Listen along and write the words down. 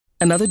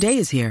Another day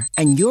is here,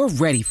 and you're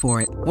ready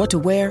for it. What to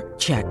wear?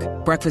 Check.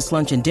 Breakfast,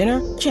 lunch, and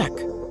dinner? Check.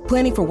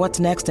 Planning for what's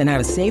next and how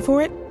to save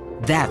for it?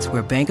 That's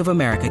where Bank of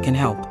America can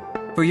help.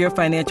 For your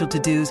financial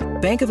to-dos,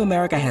 Bank of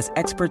America has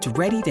experts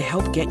ready to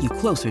help get you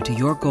closer to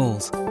your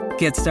goals.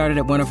 Get started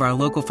at one of our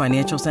local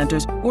financial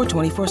centers or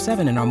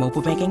 24/7 in our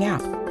mobile banking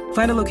app.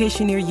 Find a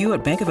location near you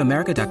at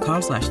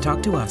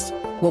bankofamerica.com/talktous.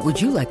 What would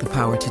you like the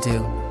power to do?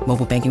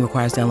 Mobile banking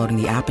requires downloading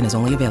the app and is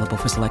only available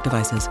for select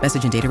devices.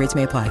 Message and data rates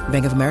may apply.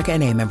 Bank of America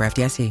N.A., member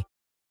FDIC.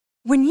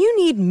 When you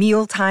need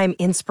mealtime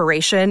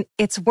inspiration,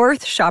 it's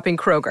worth shopping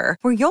Kroger,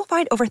 where you'll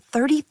find over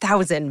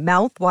 30,000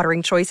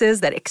 mouth-watering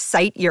choices that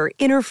excite your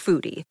inner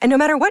foodie. And no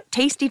matter what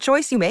tasty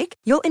choice you make,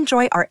 you'll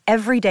enjoy our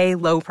everyday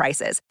low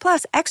prices,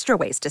 plus extra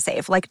ways to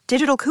save, like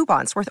digital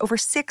coupons worth over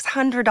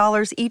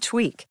 $600 each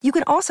week. You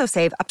can also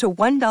save up to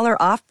 $1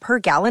 off per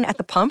gallon at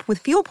the pump with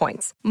fuel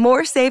points.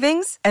 More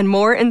savings and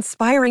more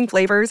inspiring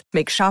flavors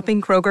make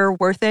shopping Kroger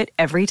worth it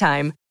every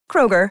time.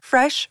 Kroger,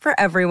 fresh for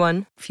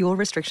everyone. Fuel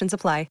restrictions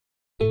apply.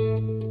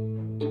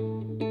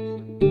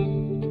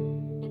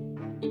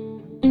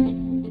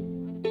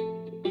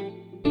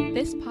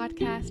 This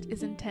podcast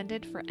is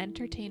intended for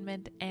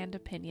entertainment and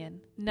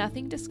opinion.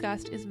 Nothing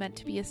discussed is meant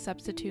to be a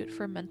substitute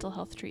for mental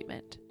health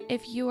treatment.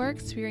 If you are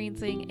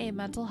experiencing a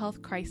mental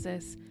health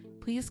crisis,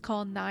 please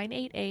call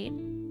 988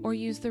 or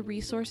use the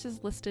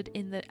resources listed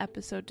in the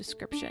episode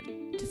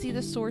description. To see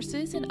the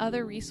sources and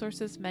other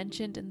resources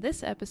mentioned in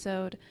this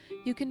episode,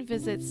 you can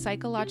visit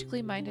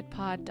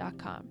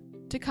psychologicallymindedpod.com.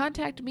 To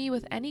contact me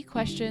with any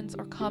questions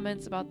or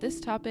comments about this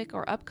topic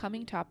or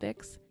upcoming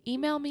topics,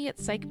 email me at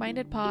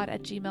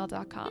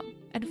psychmindedpod@gmail.com.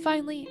 And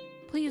finally,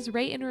 please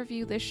rate and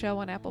review this show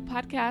on Apple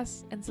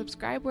Podcasts and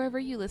subscribe wherever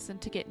you listen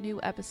to get new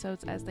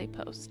episodes as they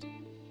post.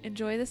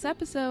 Enjoy this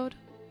episode!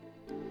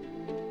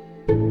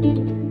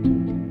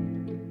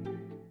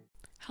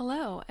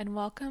 Hello, and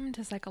welcome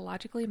to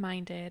Psychologically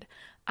Minded.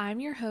 I'm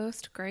your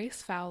host,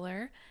 Grace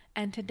Fowler,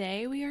 and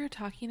today we are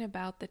talking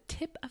about the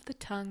tip of the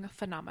tongue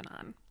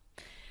phenomenon.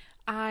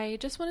 I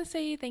just want to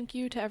say thank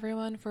you to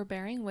everyone for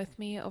bearing with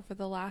me over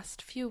the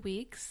last few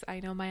weeks. I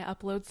know my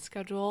upload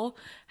schedule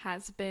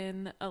has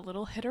been a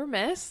little hit or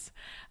miss,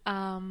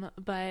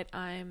 but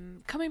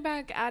I'm coming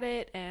back at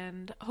it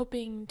and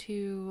hoping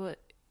to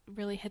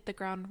really hit the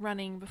ground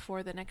running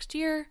before the next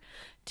year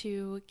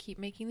to keep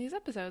making these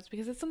episodes,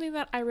 because it's something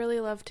that I really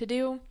love to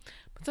do.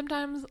 But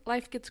sometimes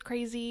life gets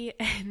crazy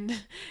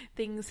and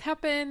things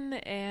happen,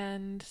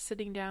 and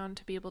sitting down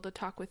to be able to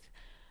talk with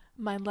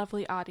my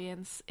lovely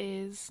audience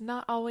is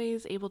not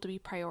always able to be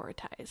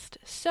prioritized.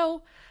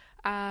 So,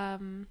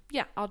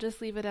 I'll just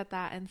leave it at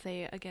that and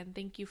say again,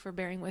 thank you for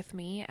bearing with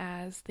me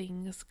as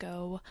things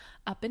go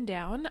up and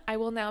down. I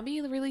will now be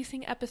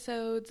releasing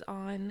episodes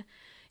on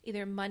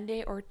either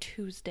Monday or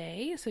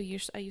Tuesday. So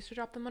I used to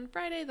drop them on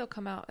Friday. They'll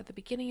come out at the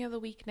beginning of the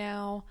week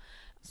now.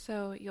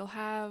 So you'll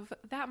have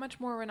that much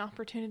more of an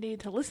opportunity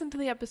to listen to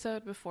the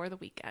episode before the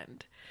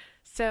weekend.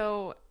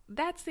 So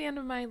that's the end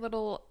of my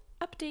little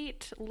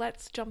update.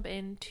 Let's jump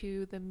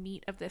into the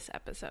meat of this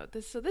episode.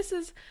 This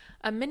is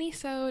a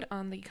mini-sode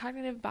on the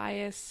cognitive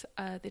bias,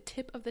 the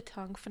tip of the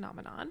tongue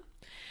phenomenon.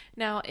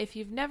 Now, if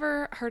you've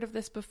never heard of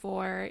this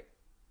before,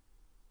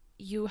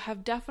 you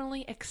have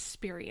definitely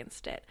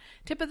experienced it.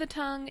 Tip of the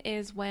tongue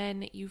is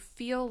when you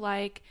feel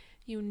like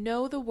you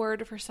know the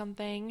word for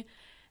something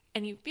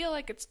and you feel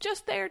like it's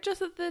just there,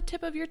 just at the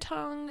tip of your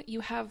tongue.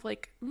 You have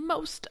like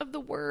most of the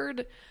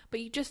word, but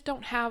you just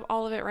don't have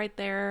all of it right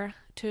there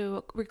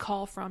to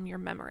recall from your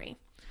memory.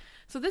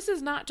 So this is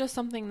not just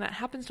something that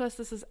happens to us.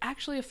 This is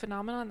actually a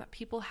phenomenon that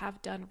people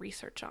have done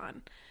research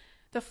on.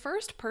 The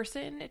first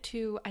person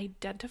to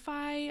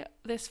identify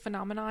this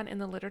phenomenon in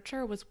the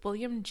literature was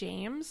William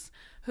James,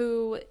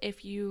 who,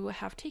 if you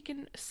have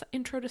taken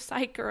Intro to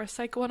Psych or a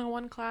Psych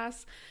 101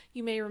 class,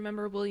 you may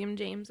remember William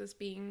James as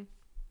being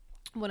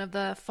one of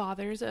the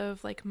fathers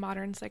of like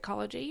modern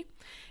psychology.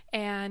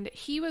 And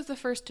he was the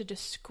first to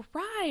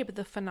describe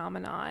the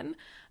phenomenon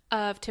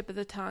of tip of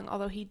the tongue,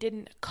 although he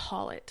didn't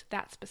call it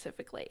that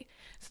specifically.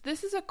 So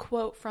this is a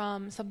quote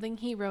from something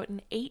he wrote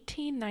in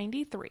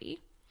 1893.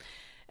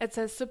 It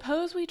says,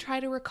 "Suppose we try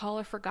to recall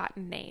a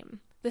forgotten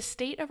name. The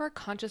state of our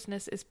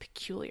consciousness is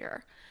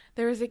peculiar.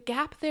 There is a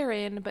gap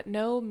therein, but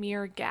no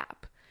mere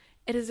gap.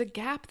 It is a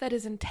gap that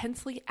is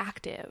intensely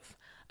active.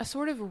 A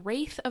sort of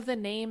wraith of the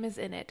name is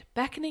in it,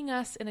 beckoning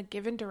us in a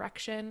given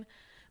direction,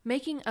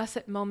 making us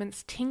at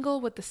moments tingle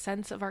with the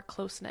sense of our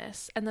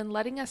closeness, and then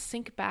letting us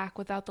sink back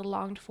without the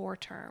longed-for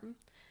term.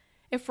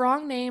 If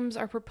wrong names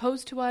are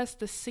proposed to us,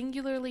 the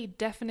singularly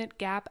definite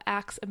gap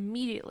acts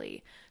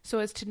immediately so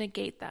as to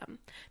negate them.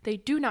 They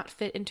do not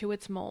fit into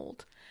its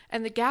mold,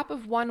 and the gap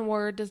of one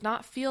word does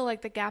not feel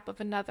like the gap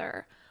of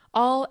another,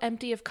 all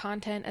empty of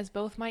content as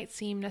both might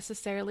seem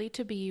necessarily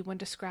to be when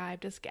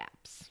described as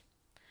gaps."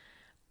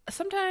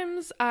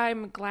 Sometimes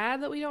I'm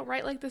glad that we don't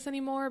write like this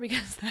anymore,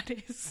 because that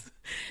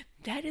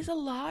is a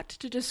lot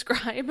to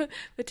describe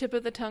the tip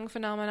of the tongue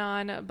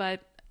phenomenon,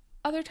 but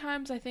other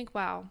times I think,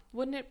 wow,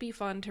 wouldn't it be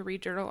fun to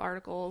read journal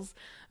articles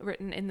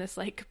written in this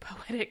like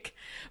poetic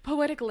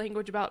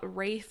language about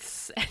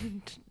wraiths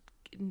and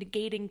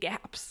negating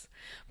gaps.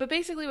 But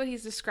basically what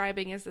he's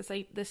describing is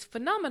this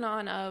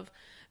phenomenon of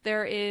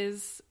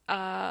there's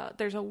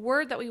a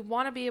word that we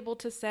want to be able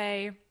to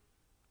say,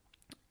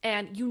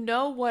 and you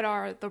know what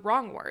are the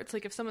wrong words.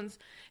 Like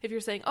if you're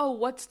saying, oh,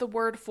 what's the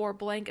word for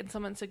blank, and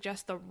someone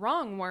suggests the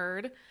wrong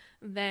word,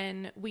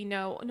 then we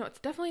know, no, it's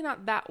definitely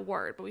not that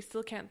word, but we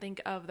still can't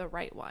think of the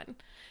right one.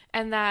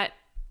 And that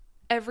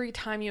every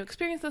time you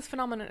experience this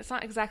phenomenon, it's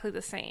not exactly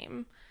the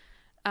same.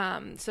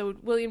 So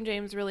William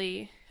James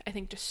really, I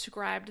think,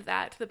 described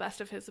that to the best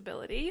of his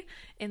ability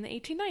in the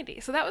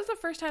 1890s. So that was the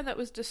first time that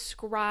was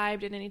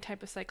described in any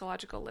type of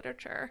psychological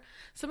literature.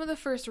 Some of the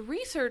first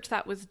research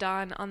that was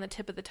done on the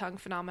tip of the tongue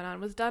phenomenon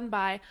was done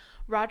by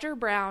Roger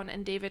Brown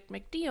and David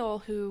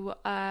McNeil, who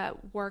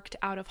worked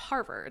out of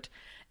Harvard.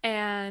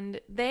 And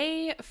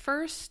they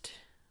first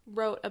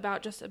wrote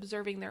about just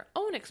observing their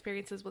own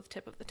experiences with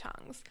tip of the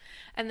tongues.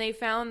 And they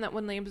found that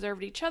when they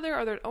observed each other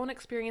or their own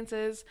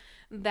experiences,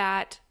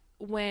 that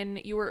when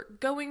you were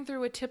going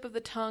through a tip of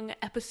the tongue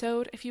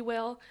episode, if you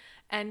will,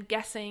 and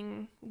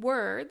guessing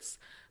words,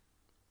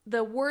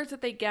 the words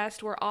that they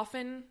guessed were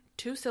often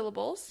 2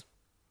 syllables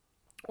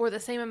or the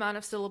same amount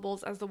of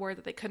syllables as the word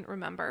that they couldn't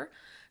remember,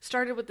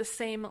 started with the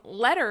same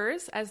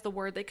letters as the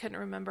word they couldn't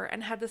remember,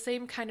 and had the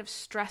same kind of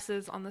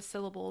stresses on the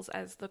syllables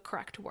as the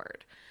correct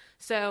word.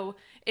 So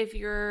if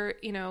you're,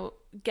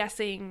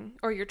 guessing,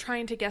 or you're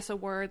trying to guess a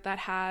word that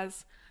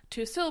has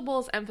 2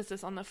 syllables,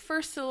 emphasis on the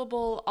first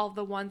syllable, all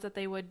the ones that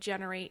they would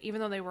generate,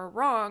 even though they were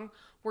wrong,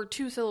 were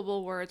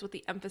 2-syllable words with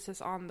the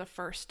emphasis on the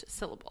first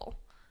syllable.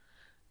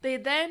 They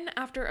then,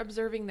 after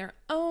observing their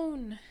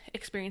own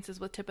experiences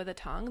with tip of the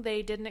tongue,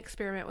 they did an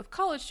experiment with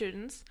college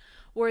students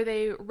where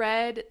they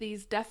read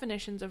these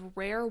definitions of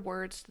rare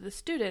words to the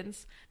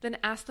students, then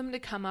asked them to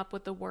come up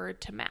with the word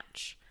to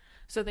match.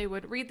 So they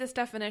would read this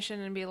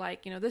definition and be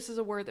like, this is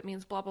a word that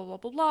means blah, blah, blah,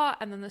 blah, blah,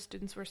 and then the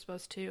students were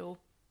supposed to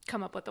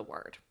come up with a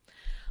word.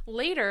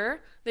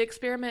 Later, the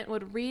experiment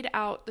would read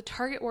out the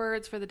target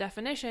words for the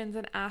definitions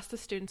and ask the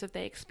students if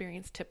they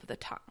experienced tip of the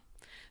tongue.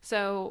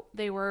 So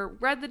they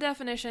read the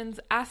definitions,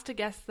 asked to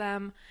guess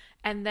them,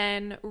 and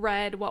then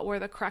read what were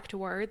the correct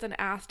words and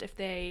asked if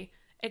they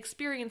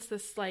experienced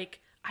this,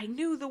 I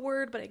knew the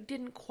word, but I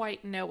didn't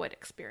quite know it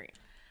experience.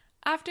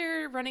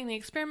 After running the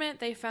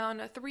experiment, they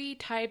found 3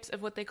 types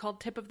of what they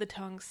called tip of the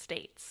tongue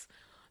states.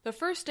 The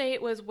first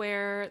state was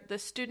where the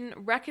student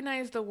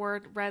recognized the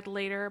word read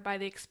later by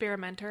the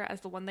experimenter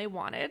as the one they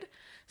wanted.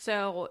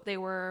 So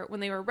when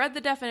they read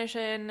the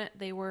definition,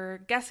 they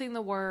were guessing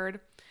the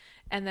word,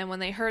 and then when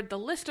they heard the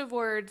list of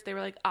words, they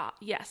were like,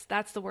 yes,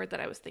 that's the word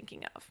that I was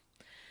thinking of.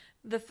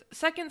 The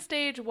second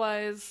stage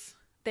was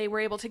they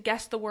were able to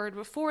guess the word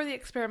before the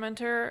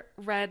experimenter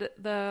read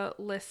the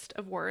list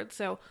of words.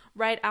 So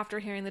right after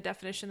hearing the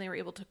definition, they were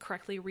able to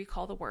correctly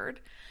recall the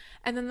word.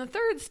 And then the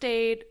third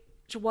stage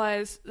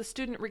was the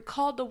student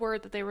recalled the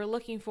word that they were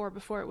looking for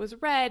before it was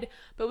read,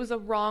 but it was a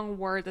wrong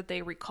word that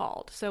they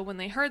recalled. So when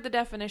they heard the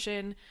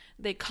definition,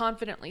 they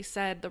confidently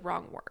said the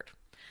wrong word.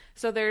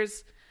 So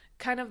there's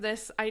kind of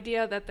this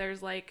idea that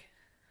there's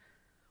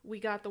we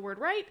got the word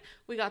right,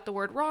 we got the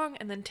word wrong,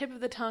 and then tip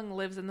of the tongue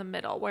lives in the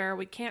middle, where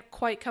we can't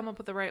quite come up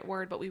with the right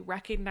word, but we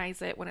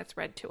recognize it when it's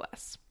read to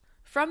us.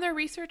 From their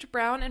research,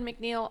 Brown and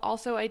McNeil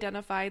also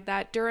identified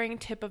that during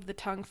tip of the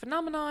tongue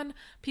phenomenon,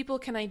 people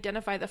can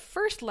identify the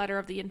first letter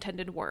of the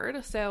intended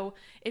word. So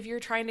if you're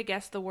trying to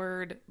guess the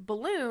word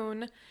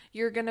balloon,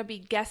 you're going to be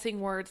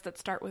guessing words that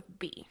start with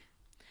B.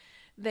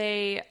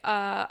 They,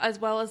 as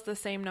well as the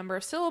same number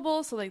of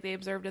syllables, so they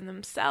observed in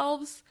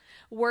themselves,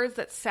 words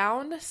that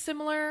sound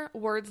similar,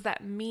 words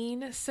that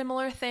mean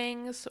similar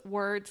things,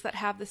 words that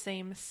have the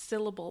same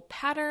syllable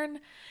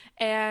pattern,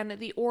 and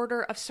the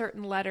order of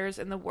certain letters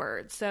in the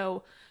word.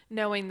 So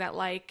knowing that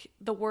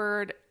the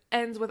word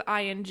ends with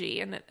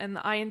ing, and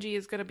the ing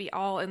is going to be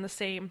all in the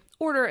same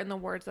order in the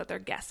words that they're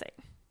guessing.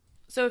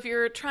 So if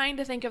you're trying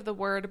to think of the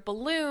word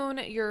balloon,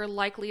 you're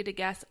likely to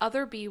guess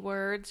other B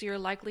words. You're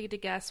likely to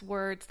guess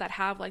words that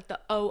have the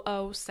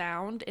OO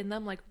sound in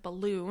them, like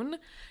balloon.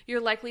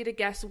 You're likely to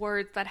guess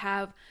words that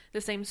have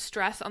the same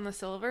stress on the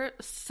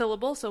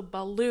syllable. So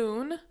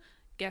balloon,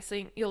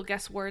 you'll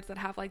guess words that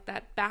have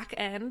that back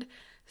end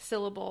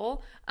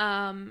syllable,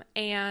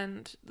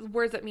 and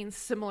words that mean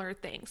similar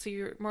things. So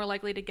you're more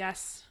likely to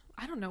guess,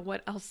 I don't know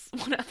what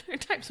other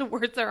types of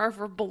words there are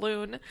for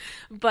balloon,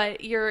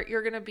 but you're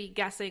going to be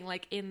guessing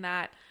in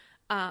that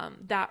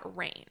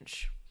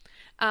range.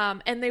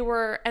 And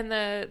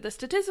the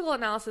statistical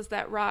analysis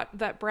that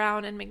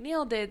Brown and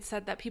McNeil did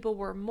said that people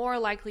were more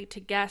likely to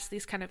guess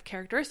these kind of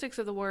characteristics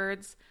of the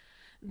words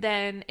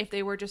than if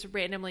they were just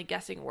randomly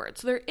guessing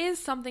words. So there is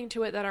something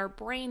to it that our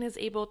brain is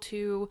able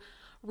to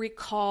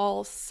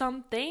recall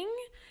something.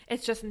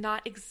 It's just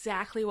not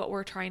exactly what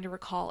we're trying to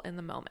recall in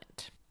the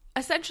moment.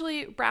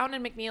 Essentially, Brown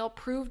and McNeil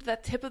proved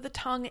that tip of the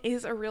tongue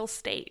is a real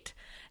state,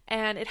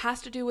 and it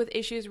has to do with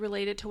issues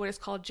related to what is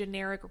called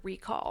generic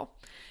recall.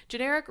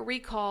 Generic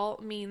recall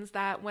means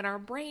that when our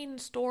brain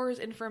stores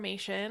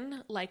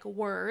information, like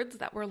words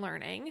that we're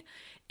learning,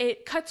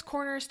 it cuts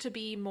corners to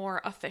be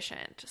more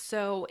efficient.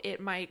 So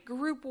it might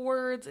group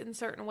words in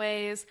certain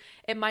ways.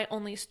 It might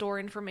only store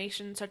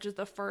information such as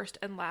the first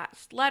and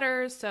last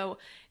letters. So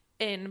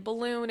in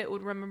balloon, it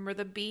would remember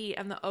the B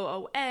and the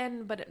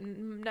OON, but it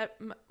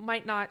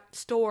might not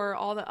store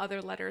all the other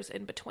letters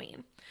in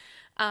between.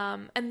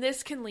 And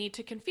this can lead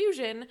to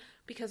confusion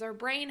because our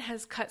brain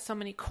has cut so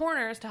many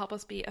corners to help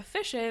us be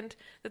efficient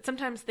that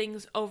sometimes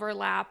things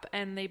overlap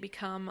and they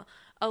become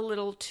a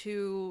little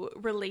too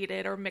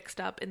related or mixed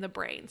up in the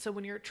brain. So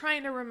when you're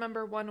trying to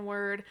remember one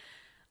word,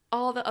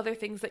 all the other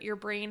things that your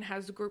brain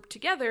has grouped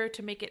together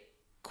to make it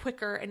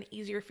quicker and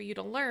easier for you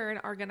to learn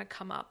are going to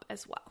come up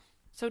as well.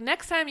 So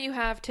next time you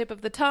have tip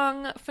of the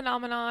tongue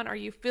phenomenon, or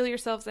you feel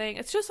yourself saying,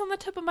 it's just on the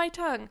tip of my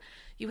tongue,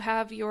 you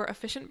have your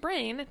efficient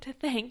brain to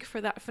thank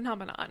for that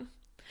phenomenon.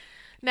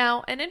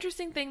 Now, an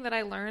interesting thing that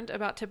I learned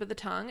about tip of the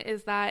tongue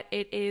is that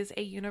it is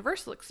a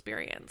universal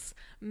experience.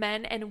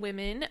 Men and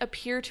women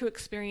appear to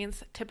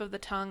experience tip of the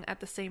tongue at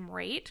the same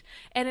rate,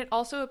 and it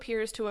also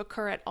appears to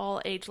occur at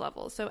all age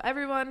levels. So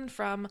everyone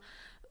from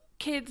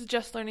kids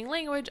just learning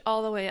language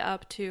all the way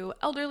up to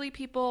elderly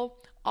people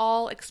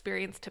all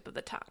experience tip of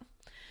the tongue.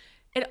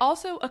 It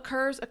also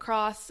occurs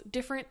across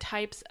different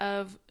types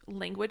of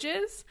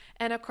languages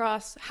and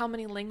across how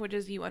many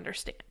languages you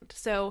understand.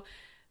 So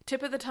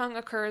tip of the tongue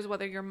occurs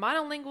whether you're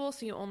monolingual,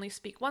 so you only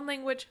speak one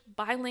language,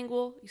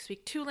 bilingual, you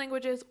speak two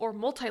languages, or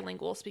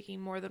multilingual,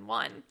 speaking more than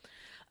one.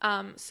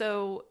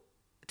 So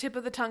tip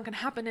of the tongue can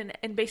happen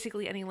in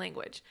basically any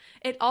language.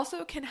 It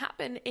also can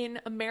happen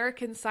in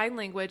American Sign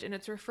Language, and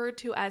it's referred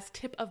to as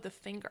tip of the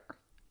finger.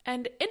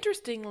 And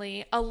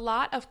interestingly, a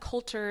lot of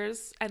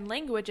cultures and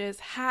languages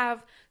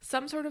have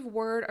some sort of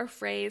word or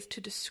phrase to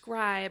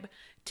describe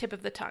tip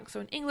of the tongue. So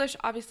in English,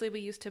 obviously we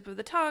use tip of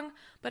the tongue,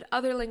 but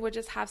other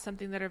languages have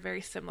something that are very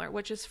similar,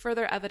 which is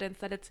further evidence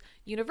that it's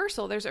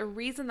universal. There's a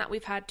reason that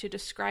we've had to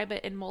describe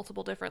it in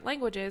multiple different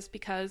languages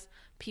because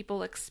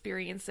people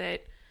experience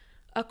it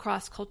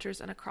across cultures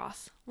and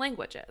across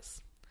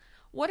languages.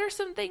 What are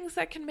some things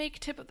that can make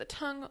tip of the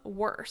tongue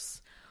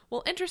worse?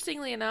 Well,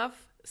 interestingly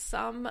enough,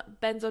 some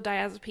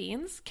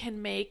benzodiazepines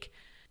can make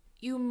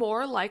you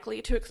more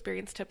likely to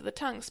experience tip of the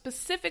tongue,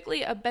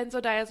 specifically a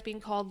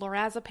benzodiazepine called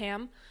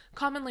lorazepam,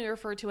 commonly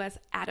referred to as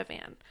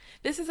Ativan.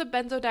 This is a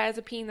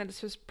benzodiazepine that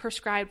is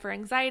prescribed for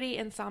anxiety,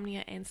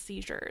 insomnia, and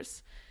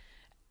seizures.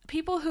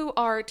 People who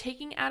are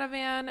taking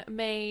Ativan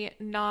may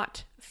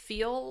not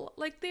feel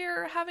like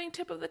they're having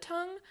tip of the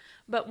tongue,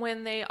 but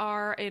when they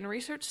are in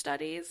research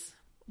studies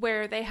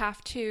where they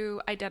have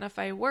to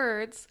identify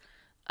words,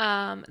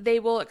 they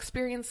will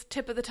experience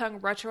tip of the tongue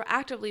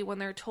retroactively when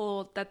they're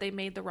told that they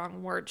made the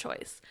wrong word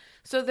choice.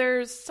 So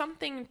there's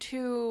something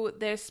to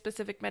this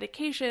specific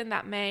medication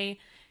that may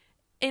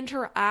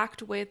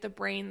interact with the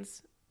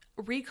brain's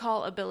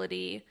recall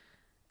ability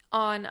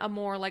on a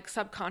more like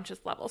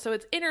subconscious level. So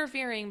it's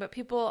interfering, but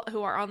people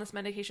who are on this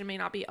medication may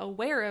not be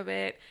aware of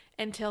it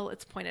until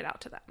it's pointed out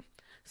to them.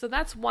 So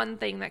that's one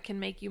thing that can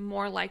make you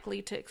more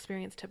likely to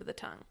experience tip of the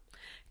tongue.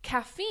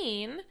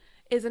 Caffeine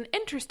is an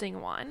interesting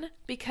one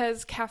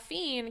because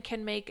caffeine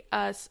can make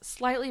us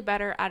slightly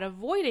better at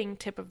avoiding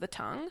tip of the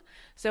tongue.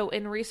 So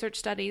in research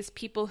studies,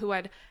 people who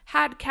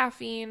had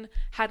caffeine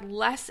had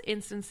less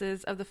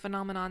instances of the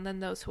phenomenon than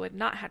those who had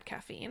not had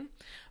caffeine.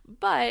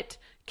 But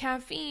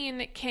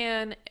caffeine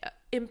can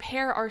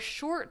impair our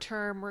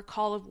short-term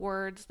recall of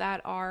words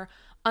that are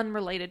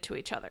unrelated to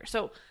each other.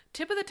 So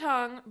tip of the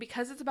tongue,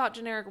 because it's about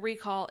generic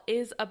recall,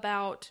 is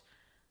about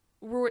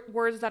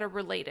words that are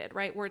related,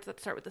 right? Words that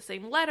start with the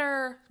same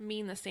letter,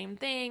 mean the same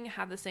thing,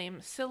 have the same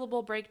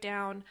syllable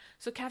breakdown.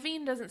 So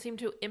caffeine doesn't seem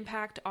to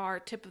impact our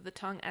tip of the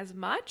tongue as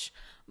much,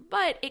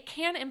 but it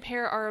can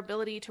impair our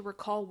ability to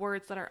recall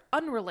words that are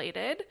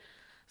unrelated.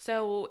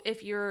 So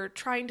if you're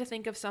trying to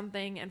think of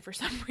something and for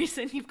some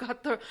reason you've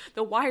got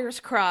the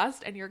wires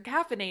crossed and you're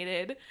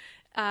caffeinated,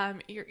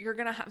 you're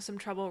going to have some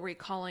trouble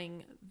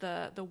recalling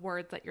the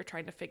words that you're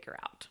trying to figure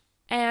out.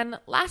 And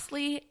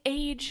lastly,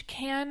 age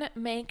can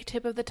make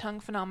tip of the tongue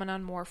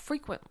phenomenon more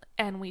frequent,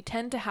 and we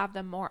tend to have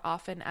them more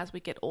often as we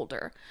get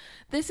older.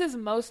 This is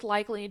most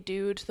likely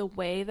due to the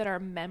way that our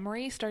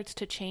memory starts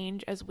to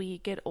change as we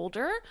get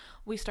older.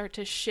 We start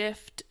to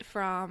shift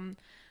from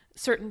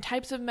certain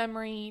types of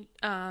memory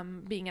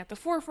being at the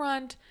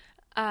forefront,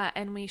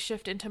 and we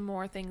shift into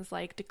more things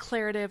like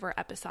declarative or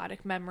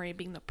episodic memory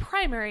being the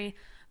primary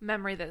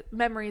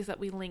memories that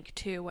we link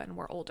to when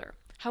we're older.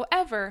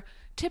 However,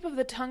 tip of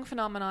the tongue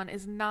phenomenon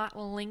is not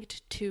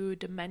linked to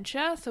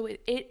dementia, so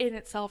it in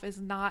itself is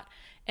not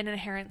an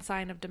inherent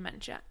sign of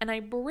dementia. And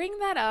I bring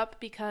that up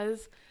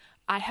because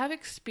I have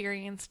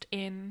experienced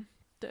in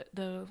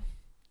the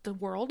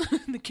world,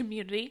 the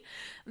community,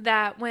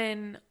 that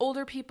when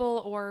older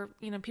people or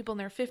people in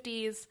their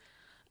 50s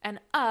and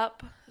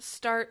up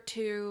start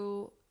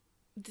to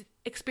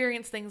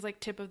experience things like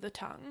tip of the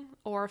tongue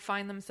or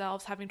find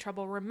themselves having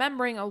trouble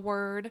remembering a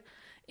word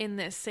in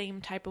this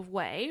same type of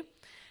way.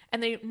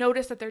 and they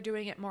notice that they're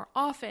doing it more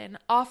often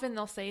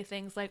they'll say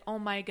things like, oh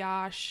my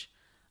gosh,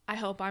 I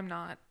hope I'm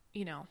not,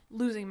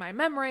 losing my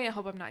memory. I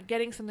hope I'm not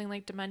getting something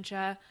like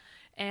dementia.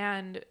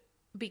 And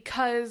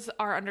because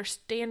our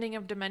understanding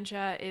of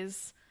dementia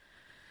is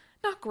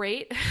not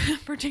great,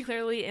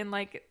 particularly in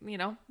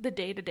the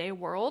day-to-day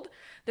world,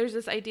 there's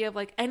this idea of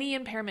any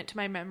impairment to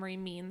my memory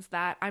means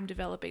that I'm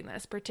developing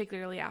this,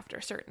 particularly after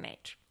a certain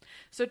age.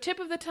 So tip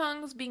of the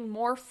tongues being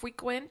more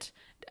frequent,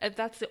 if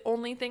that's the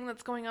only thing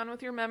that's going on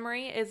with your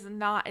memory, is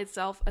not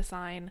itself a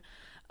sign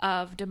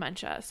of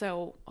dementia.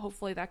 So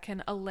hopefully that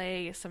can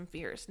allay some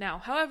fears. Now,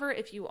 however,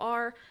 if you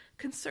are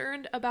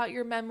concerned about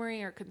your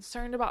memory or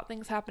concerned about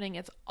things happening,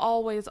 it's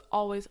always,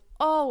 always,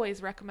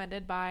 always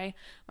recommended by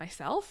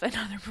myself and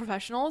other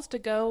professionals to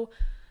go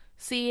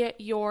see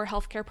your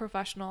healthcare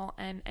professional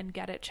and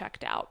get it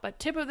checked out. But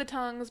tip of the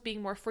tongues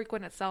being more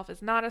frequent itself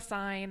is not a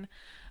sign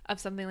of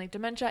something like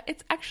dementia.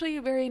 It's actually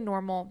very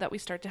normal that we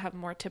start to have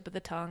more tip of the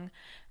tongue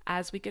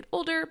as we get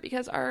older,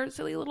 because our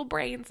silly little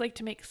brains like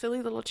to make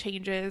silly little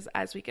changes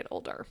as we get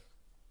older.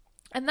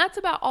 And that's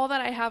about all that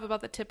I have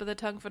about the tip of the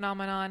tongue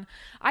phenomenon.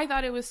 I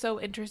thought it was so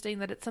interesting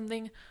that it's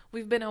something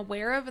we've been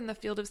aware of in the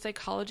field of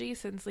psychology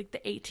since the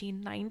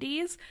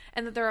 1890s,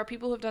 and that there are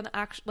people who have done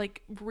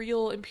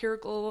real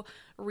empirical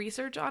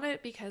research on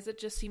it, because it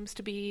just seems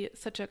to be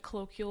such a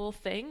colloquial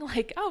thing.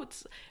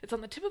 It's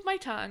on the tip of my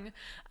tongue.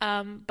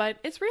 But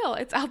it's real.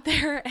 It's out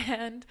there,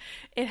 and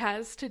it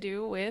has to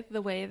do with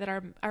the way that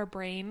our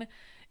brain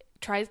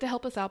tries to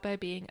help us out by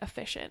being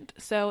efficient.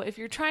 So if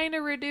you're trying to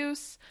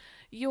reduce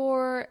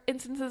your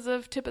instances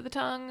of tip of the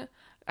tongue,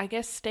 I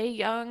guess stay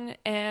young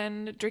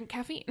and drink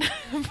caffeine.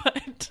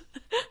 But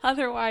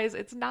otherwise,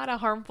 it's not a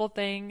harmful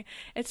thing.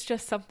 It's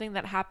just something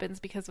that happens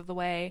because of the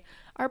way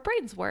our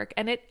brains work.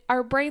 And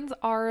our brains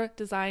are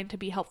designed to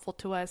be helpful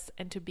to us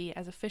and to be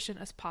as efficient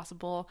as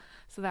possible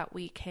so that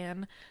we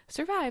can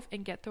survive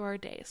and get through our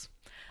days.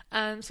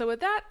 So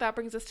with that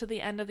brings us to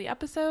the end of the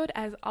episode.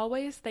 As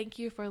always, thank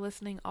you for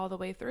listening all the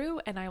way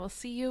through, and I will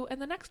see you in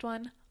the next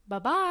one.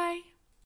 Bye-bye.